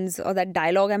conversations or that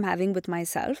dialogue I'm having with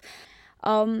myself.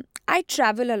 I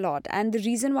travel a lot, and the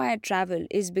reason why I travel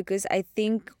is because I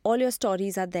think all your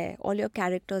stories are there, all your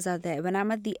characters are there. When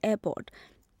I'm at the airport,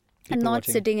 I'm not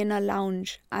sitting in a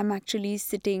lounge. I'm actually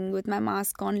sitting with my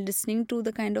mask on, listening to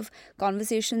the kind of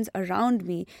conversations around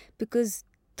me, because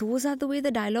those are the way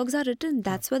the dialogues are written.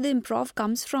 That's where the improv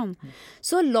comes from.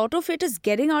 So a lot of it is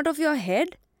getting out of your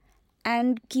head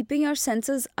and keeping your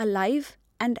senses alive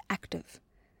and active.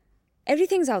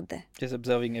 Everything's out there. Just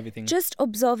observing everything. Just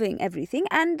observing everything.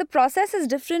 And the process is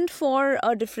different for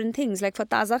different things. Like for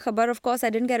Taza Khabar, of course, I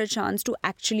didn't get a chance to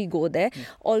actually go there.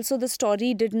 Also, the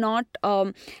story did not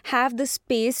have the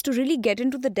space to really get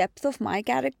into the depth of my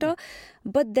character.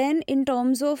 But then in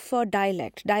terms of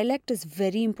dialect is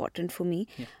very important for me.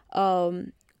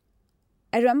 I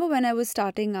remember when I was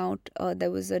starting out, there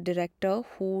was a director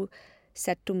who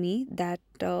said to me that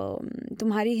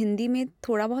तुम्हारी हिंदी में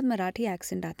थोड़ा बहुत Marathi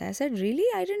accent आता है. I said, really?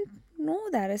 I didn't know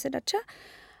that. I said, अच्छा.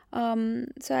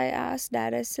 So I asked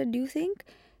Dad, I said, do you think?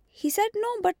 He said, no,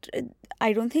 but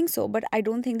I don't think so. But I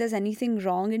don't think there's anything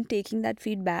wrong in taking that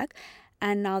feedback.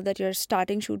 and now that you're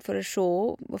starting shoot for a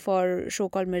show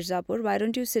called Mirzapur, why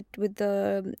don't you sit with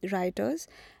the writers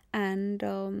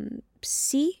and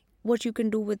see what you can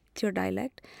do with your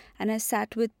dialect? And I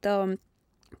sat with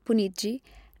Puneet ji,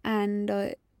 and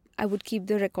I would keep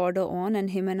the recorder on, and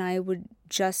him and I would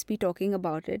just be talking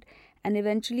about it. And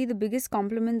eventually the biggest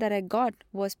compliment that I got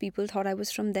was people thought I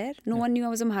was from there. No one knew I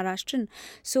was a Maharashtrian.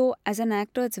 So as an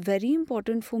actor, it's very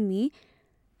important for me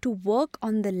to work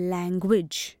on the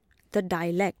language, the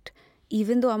dialect.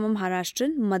 Even though I'm a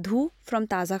Maharashtrian, Madhu from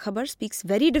Taza Khabar speaks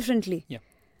very differently. Yeah.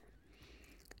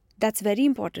 That's very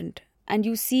important. And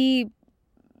you see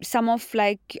some of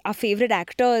like our favorite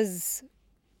actors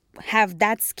have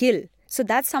that skill. So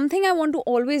that's something I want to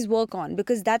always work on,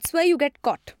 because that's where you get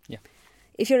caught. Yeah.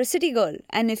 If you're a city girl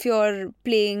and if you're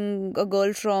playing a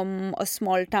girl from a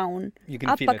small town, you can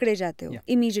aap feel pakde it. jate ho Yeah.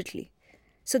 immediately.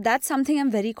 So that's something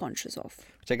I'm very conscious of.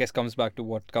 Which I guess comes back to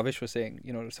what Kavish was saying,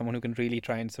 someone who can really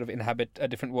try and sort of inhabit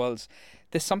different worlds.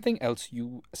 There's something else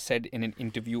you said in an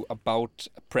interview about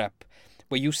prep,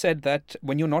 where you said that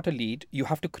when you're not a lead, you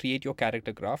have to create your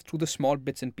character graph through the small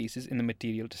bits and pieces in the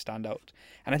material to stand out.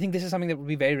 And I think this is something that would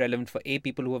be very relevant for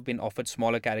people who have been offered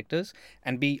smaller characters,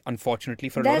 and B, unfortunately,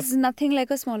 for a lot of... There's nothing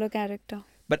like a smaller character.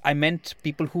 But I meant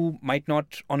people who might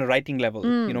not, on a writing level,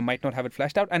 might not have it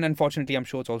fleshed out. And unfortunately, I'm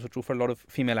sure it's also true for a lot of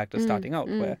female actors starting out,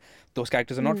 where those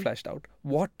characters are not fleshed out.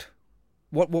 What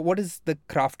is the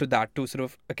craft to that, to sort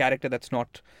of a character that's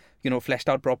not, fleshed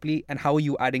out properly? And how are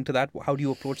you adding to that? How do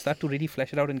you approach that to really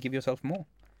flesh it out and give yourself more?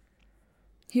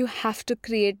 You have to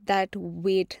create that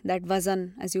weight, that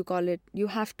vazan, as you call it. You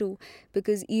have to,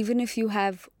 because even if you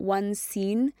have one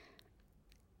scene,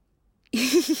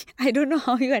 I don't know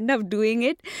how you end up doing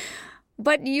it,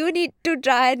 but you need to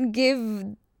try and give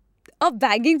a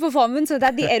banging performance so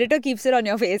that the editor keeps it on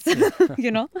your face.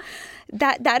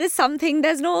 That is something,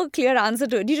 there's no clear answer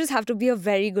to it. You just have to be a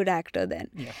very good actor then.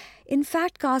 Yeah. In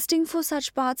fact, casting for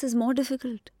such parts is more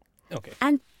difficult. Okay.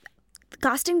 And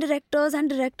casting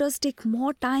directors take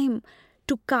more time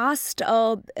to cast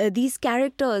these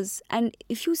characters. And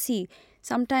if you see,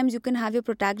 sometimes you can have your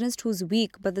protagonist who's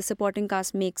weak, but the supporting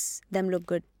cast makes them look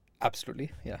good.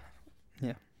 Absolutely. Yeah.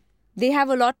 They have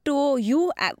a lot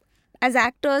to... As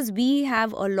actors, we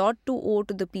have a lot to owe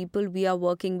to the people we are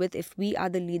working with if we are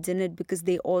the leads in it, because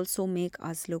they also make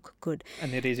us look good.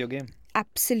 And they raise your game.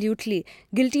 Absolutely.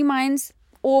 Guilty Minds,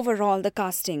 overall, the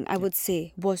casting, I would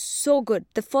say, was so good.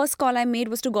 The first call I made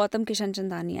was to Gautam Kishan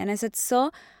Chandani. And I said,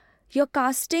 sir, you're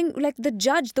casting, like the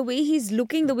judge, the way he's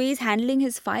looking, the way he's handling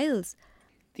his files.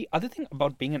 The other thing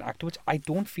about being an actor, which I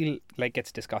don't feel like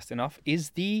gets discussed enough,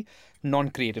 is the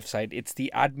non-creative side. It's the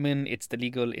admin, it's the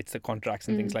legal, it's the contracts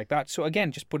and things like that. So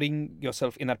again, just putting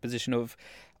yourself in that position of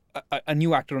a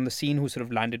new actor on the scene who sort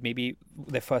of landed maybe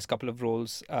their first couple of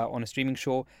roles on a streaming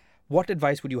show. What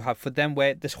advice would you have for them,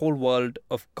 where this whole world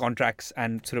of contracts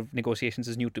and sort of negotiations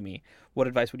is new to me? What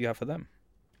advice would you have for them?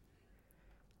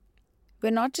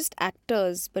 We're not just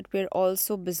actors, but we're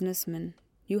also businessmen.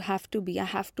 I have to be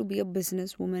a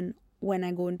businesswoman when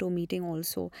I go into a meeting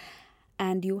also.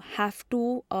 And you have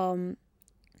to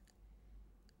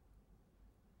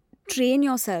train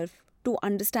yourself to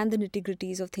understand the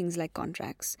nitty-gritties of things like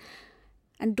contracts.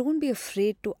 And don't be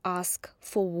afraid to ask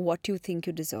for what you think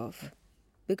you deserve.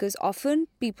 Because often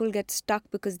people get stuck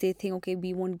because they think, okay,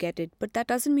 we won't get it. But that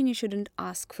doesn't mean you shouldn't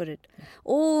ask for it.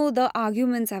 Oh, the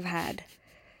arguments I've had.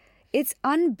 It's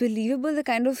unbelievable the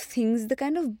kind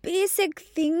of basic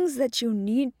things that you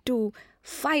need to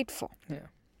fight for. Yeah.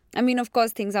 I mean, of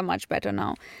course, things are much better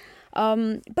now.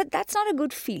 But that's not a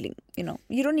good feeling,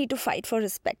 You don't need to fight for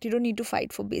respect. You don't need to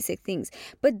fight for basic things.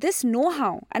 But this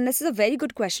know-how, and this is a very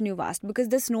good question you've asked, because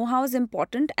this know-how is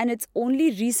important, and it's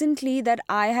only recently that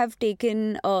I have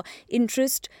taken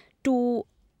interest to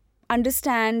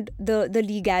understand the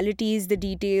legalities, the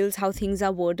details, how things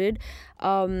are worded,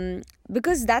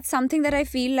 because that's something that I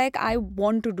feel like I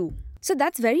want to do. So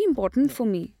that's very important for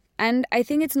me. And I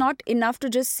think it's not enough to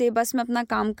just say, बस मैं अपना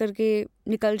काम करके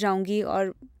निकल जाऊंगी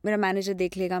और मेरा manager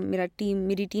देख लेगा,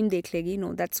 मेरी team देख लेगी.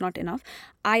 No, that's not enough.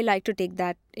 I like to take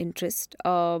that interest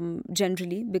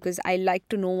generally, because I like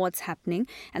to know what's happening,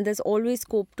 and there's always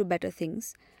scope to better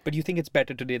things. But you think it's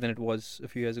better today than it was a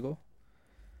few years ago?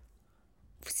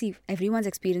 See, everyone's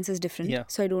experience is different,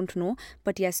 so I don't know.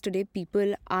 But yes, today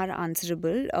people are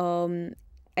answerable.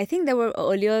 I think there were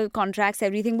earlier contracts,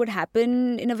 everything would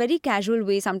happen in a very casual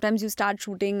way. Sometimes you start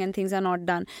shooting and things are not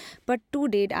done. But to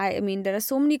date, I mean, there are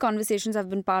so many conversations I've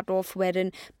been part of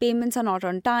wherein payments are not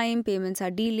on time, payments are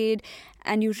delayed,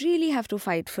 and you really have to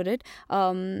fight for it.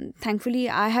 Thankfully,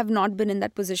 I have not been in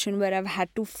that position where I've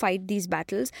had to fight these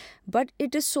battles, but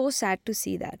it is so sad to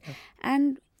see that.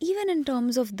 And even in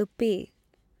terms of the pay,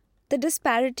 the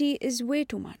disparity is way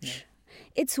too much.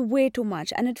 It's way too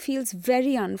much, and it feels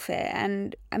very unfair.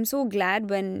 And I'm so glad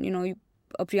when,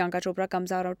 Priyanka Chopra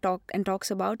comes out and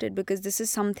talks about it, because this is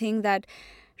something that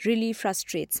really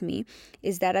frustrates me,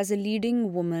 is that as a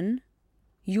leading woman,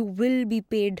 you will be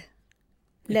paid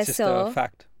lesser. It's just a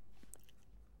fact.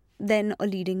 Than a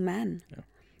leading man. Yeah.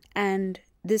 And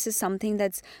this is something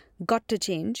that's got to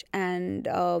change. And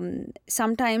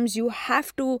sometimes you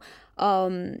have to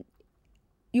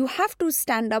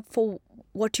stand up for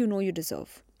what you know you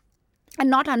deserve, and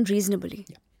not unreasonably.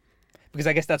 Yeah. Because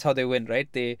I guess that's how they win, right?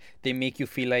 They make you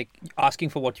feel like asking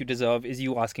for what you deserve is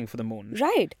you asking for the moon.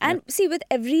 Right. And see, with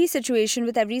every situation,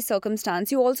 with every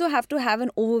circumstance, you also have to have an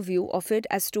overview of it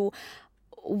as to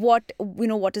what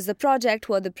is the project,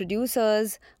 who are the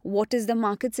producers, what is the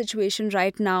market situation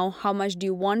right now, how much do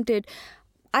you want it.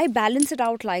 I balance it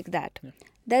out like that. Yeah.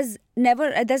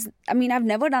 I've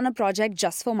never done a project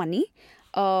just for money.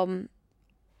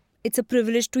 It's a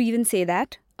privilege to even say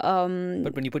that.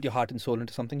 But when you put your heart and soul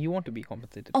into something, you want to be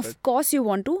compensated. Of course you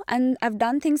want to. And I've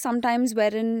done things sometimes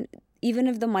wherein even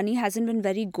if the money hasn't been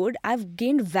very good, I've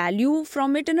gained value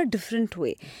from it in a different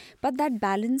way. But that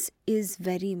balance is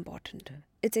very important.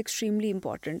 It's extremely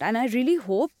important. And I really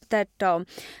hope that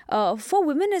for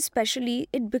women especially,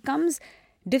 it becomes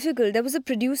difficult. There was a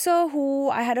producer who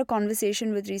I had a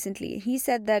conversation with recently. He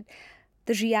said that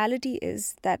the reality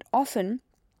is that often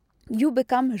you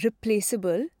become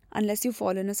replaceable unless you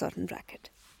fall in a certain bracket.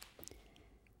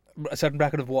 A certain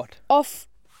bracket of what? Of,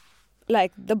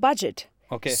 like, the budget.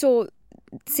 Okay. So,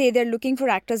 say they're looking for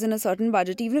actors in a certain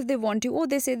budget, even if they want you,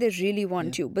 they say they really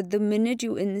want you. But the minute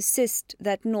you insist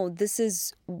that, no, this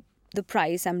is the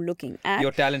price I'm looking at,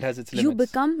 your talent has its limits. You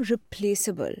become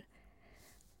replaceable.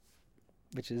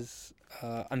 Which is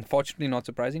unfortunately not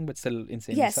surprising, but still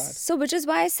insanely yes. sad. So, which is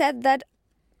why I said that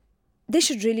they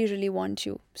should really, really want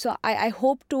you. So, I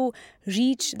hope to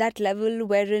reach that level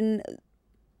wherein,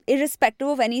 irrespective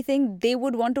of anything, they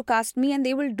would want to cast me and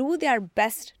they will do their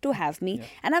best to have me. Yeah.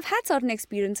 And I've had certain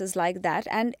experiences like that,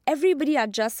 and everybody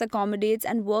adjusts, accommodates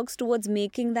and works towards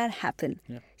making that happen.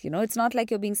 Yeah. It's not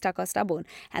like you're being stuck or stubborn.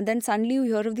 And then suddenly you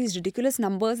hear of these ridiculous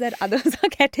numbers that others are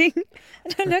getting.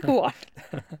 And you're like, what?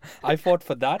 I fought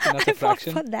for that, and that's a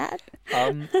fraction. I fought for that.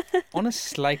 On a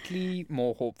slightly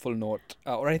more hopeful note,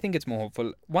 or I think it's more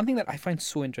hopeful, one thing that I find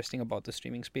so interesting about the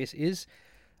streaming space is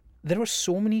there are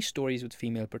so many stories with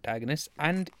female protagonists,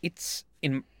 and it's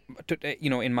in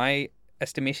my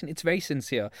estimation, it's very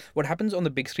sincere. What happens on the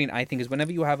big screen, I think, is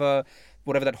whenever you have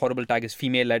whatever that horrible tag is,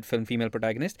 female-led film, female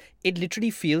protagonist, it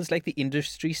literally feels like the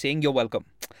industry saying, you're welcome.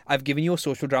 I've given you a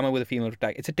social drama with a female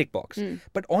protagonist. It's a tick box.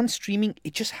 But on streaming,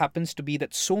 it just happens to be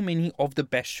that so many of the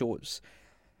best shows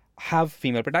have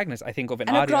female protagonists. I think of an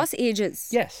Arya. And across ages.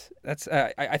 Yes. That's.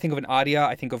 I think of an Arya.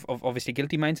 I think of obviously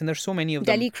Guilty Minds, and there's so many of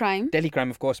them. Delhi Crime,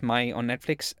 of course, on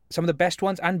Netflix. Some of the best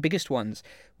ones and biggest ones.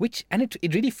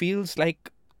 It really feels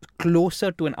like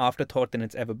closer to an afterthought than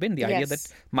it's ever been. The idea that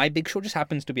my big show just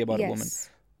happens to be about a woman.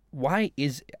 Why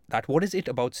is that? What is it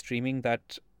about streaming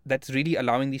that's really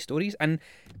allowing these stories? And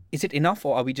is it enough,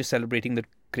 or are we just celebrating the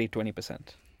great 20%?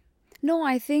 No,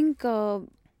 I think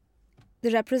the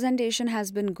representation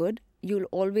has been good. You'll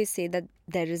always say that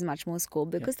there is much more scope,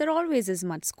 because there always is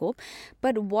much scope.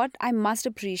 But what I must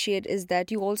appreciate is that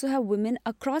you also have women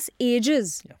across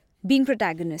ages being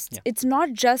protagonists. It's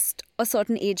not just a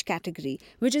certain age category,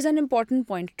 which is an important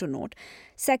point to note.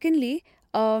 Secondly,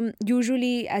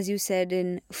 usually, as you said,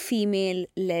 in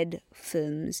female-led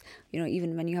films,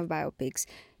 even when you have biopics,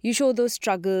 you show those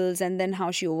struggles and then how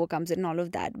she overcomes it and all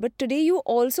of that. But today you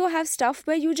also have stuff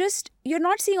where you're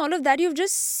not seeing all of that. You're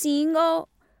just seeing a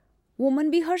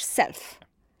woman be herself.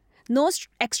 No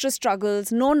extra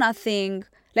struggles, no nothing.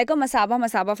 Like a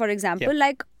Masaba, for example,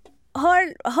 like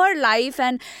her life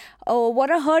and what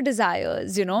are her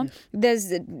desires,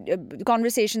 There's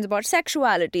conversations about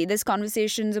sexuality. There's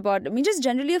conversations about, just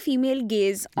generally a female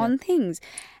gaze on things.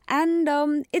 And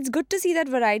it's good to see that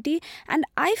variety. And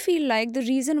I feel like the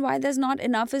reason why there's not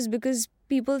enough is because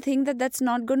people think that that's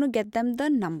not going to get them the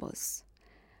numbers.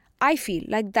 I feel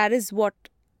like that is what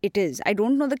it is. I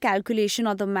don't know the calculation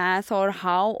or the math or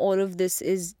how all of this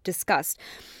is discussed.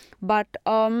 But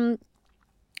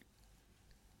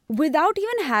without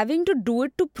even having to do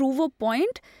it to prove a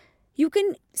point,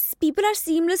 people are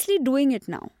seamlessly doing it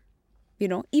now.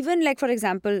 Even like, for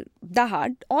example,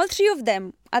 Dahad, all three of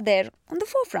them are there on the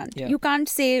forefront. Yeah. You can't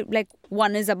say like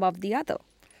one is above the other.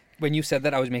 When you said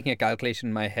that, I was making a calculation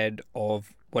in my head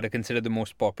of what I consider the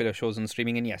most popular shows on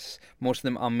streaming. And yes, most of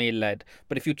them are male-led.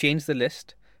 But if you change the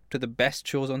list to the best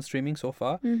shows on streaming so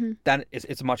far, then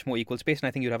it's a much more equal space, and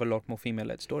I think you'd have a lot more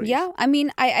female-led stories. Yeah, I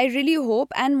mean, I really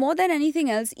hope, and more than anything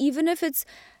else, even if it's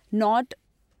not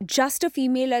just a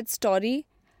female-led story,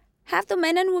 have the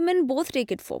men and women both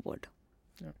take it forward.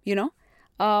 You know?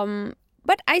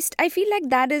 But I feel like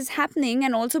that is happening,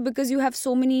 and also because you have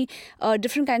so many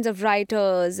different kinds of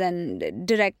writers and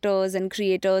directors and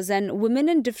creators and women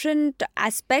in different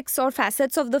aspects or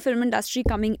facets of the film industry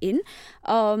coming in,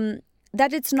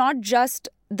 that it's not just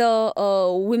the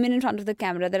women in front of the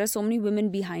camera. There are so many women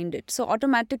behind it. So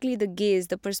automatically the gaze,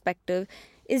 the perspective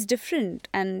is different,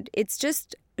 and it's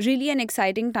just really an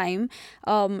exciting time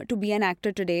to be an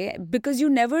actor today, because you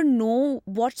never know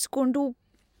what's going to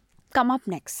come up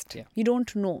next. Yeah. You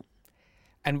don't know.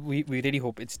 And we really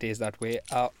hope it stays that way.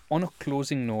 On a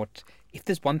closing note, if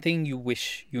there's one thing you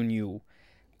wish you knew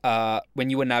when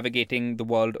you were navigating the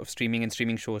world of streaming and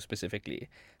streaming shows specifically,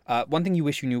 one thing you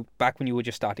wish you knew back when you were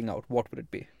just starting out, what would it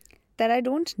be? That I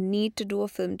don't need to do a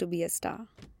film to be a star.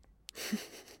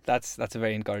 That's a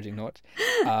very encouraging note.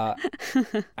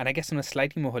 And I guess on a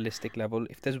slightly more holistic level,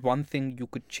 if there's one thing you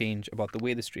could change about the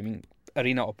way the streaming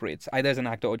arena operates, either as an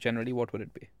actor or generally, what would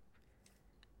it be?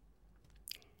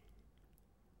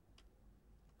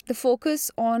 The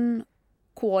focus on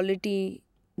quality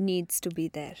needs to be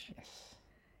there. Yes.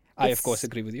 I, of course,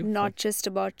 agree with you. Not just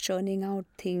about churning out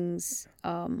things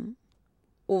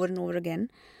over and over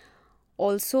again.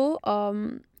 Also,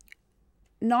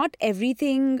 not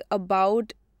everything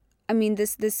about, I mean,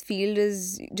 this field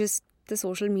is just the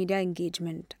social media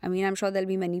engagement. I mean, I'm sure there'll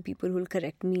be many people who'll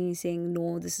correct me saying,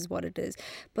 no, this is what it is.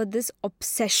 But this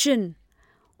obsession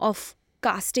of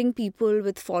casting people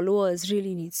with followers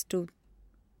really needs to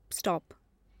stop.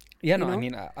 Yeah, no, I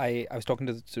mean, I was talking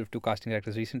to sort of two casting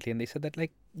directors recently, and they said that,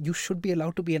 like, you should be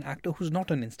allowed to be an actor who's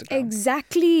not on Instagram.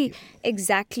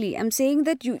 Exactly. I'm saying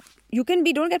that you can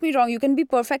be, don't get me wrong, you can be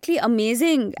perfectly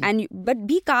amazing, but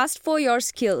be cast for your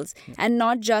skills and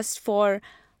not just for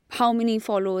how many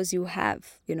followers you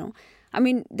have, you know. I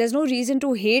mean, there's no reason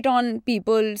to hate on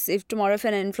people if tomorrow if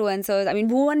an influencer... I mean,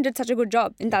 Bhuvan did such a good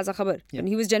job in Taza Khabar. And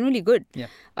he was genuinely good.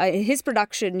 His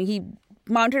production, he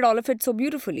mounted all of it so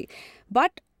beautifully.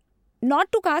 But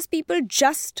not to cast people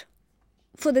just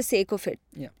for the sake of it.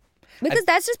 Yeah. Because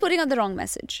that's just putting out the wrong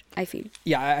message, I feel.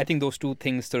 Yeah, I think those two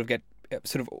things sort of get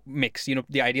sort of mixed. You know,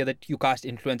 the idea that you cast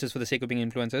influencers for the sake of being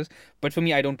influencers. But for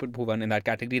me, I don't put Bhuvan in that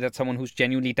category. That's someone who's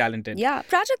genuinely talented. Yeah,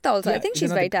 Prajakta also. I think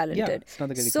she's very talented.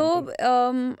 So,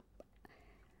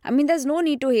 I mean, there's no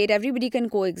need to hate. Everybody can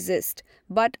coexist.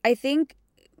 But I think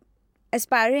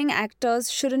aspiring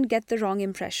actors shouldn't get the wrong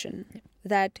impression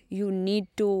that you need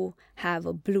to have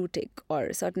a blue tick or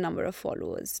a certain number of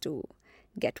followers to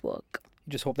get work.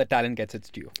 Just hope that talent gets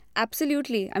its due.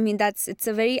 Absolutely. I mean, it's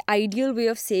a very ideal way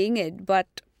of saying it,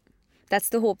 but that's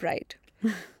the hope, right?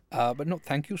 But no,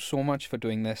 thank you so much for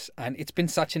doing this. And it's been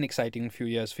such an exciting few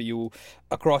years for you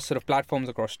across sort of platforms,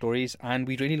 across stories. And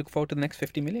we really look forward to the next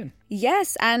 50 million.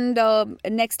 Yes. And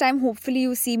next time, hopefully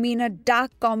you see me in a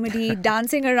dark comedy,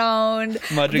 dancing around,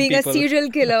 being people. A serial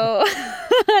killer.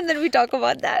 And then we talk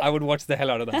about that. I would watch the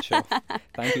hell out of that show.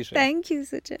 Thank you, Shriya. Thank you,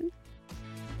 Sachin.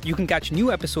 You can catch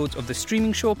new episodes of The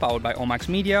Streaming Show powered by Omax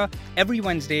Media every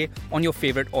Wednesday on your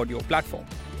favorite audio platform.